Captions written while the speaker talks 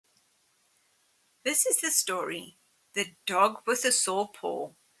This is the story, The Dog with a Sore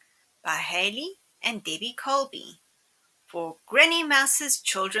Paw, by Hayleigh and Debbie Kolbe, for Grannymouses's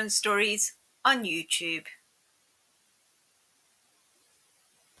Children's Stories on YouTube.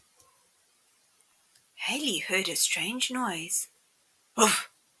 Hayleigh heard a strange noise.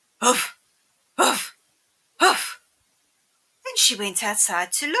 Woof, woof, woof, woof, and she went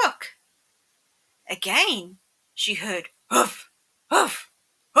outside to look. Again, she heard woof, woof,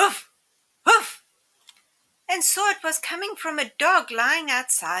 woof, woof, and saw it was coming from a dog lying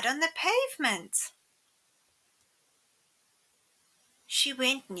outside on the pavement. She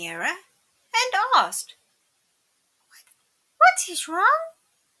went nearer and asked, "What is wrong?"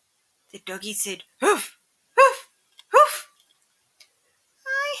 The doggy said, "Hoof, hoof, hoof.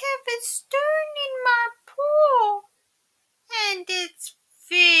 I have a stone in my paw, and it's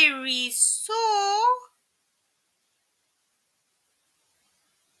very sore."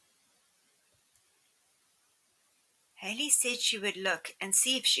 Hayleigh said she would look and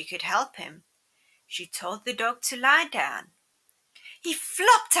see if she could help him. She told the dog to lie down. He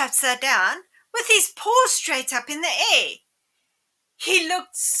flopped upside down with his paws straight up in the air. He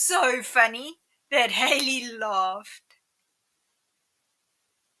looked so funny that Hayleigh laughed.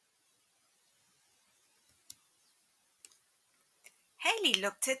 Hayleigh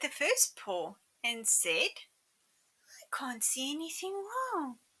looked at the first paw and said, "I can't see anything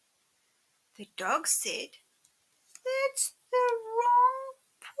wrong." The dog said, "That's the wrong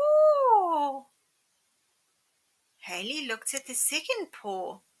paw." Hayleigh looked at the second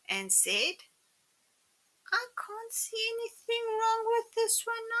paw and said, "I can't see anything wrong with this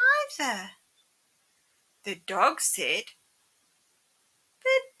one either." The dog said,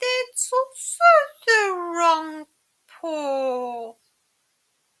 "But that's also the wrong paw."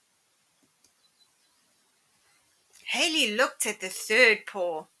 Hayleigh looked at the third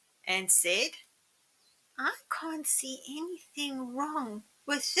paw and said, "I can't see anything wrong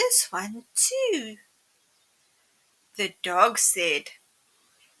with this one too." The dog said,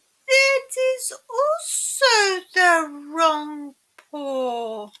 "That is also the wrong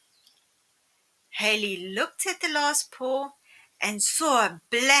paw." Hayleigh looked at the last paw and saw a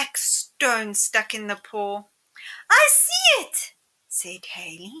black stone stuck in the paw. "I see it," said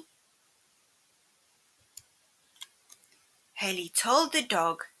Hayleigh. Hayleigh told the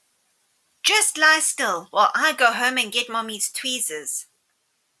dog, "Just lie still while I go home and get Mommy's tweezers."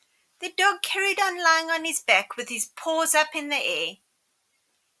 The dog carried on lying on his back with his paws up in the air.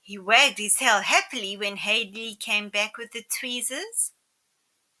 He wagged his tail happily when Hayleigh came back with the tweezers.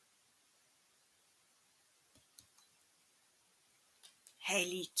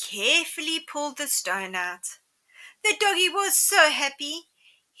 Hayleigh carefully pulled the stone out. The doggy was so happy.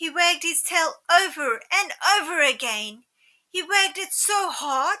 He wagged his tail over and over again. He wagged it so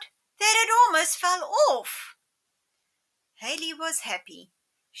hard that it almost fell off. Hayleigh was happy.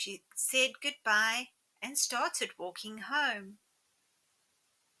 She said goodbye and started walking home.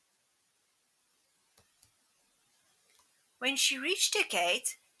 When she reached a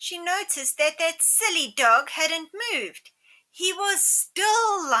gate, she noticed that silly dog hadn't moved. He was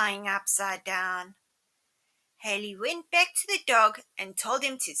still lying upside down. Hayleigh went back to the dog and told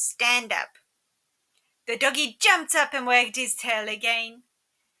him to stand up. The doggy jumped up and wagged his tail again.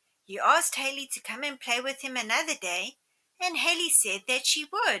 He asked Hayleigh to come and play with him another day, and Hayleigh said that she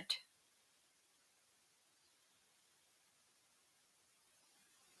would.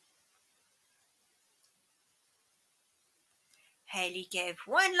 Hayleigh gave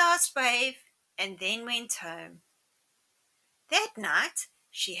one last wave and then went home. That night,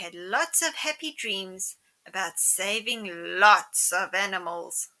 she had lots of happy dreams about saving lots of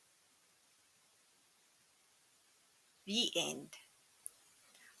animals. The end.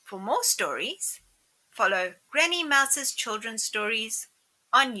 For more stories, follow Granny Mouse's Children's Stories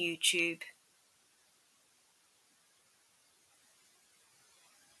on YouTube.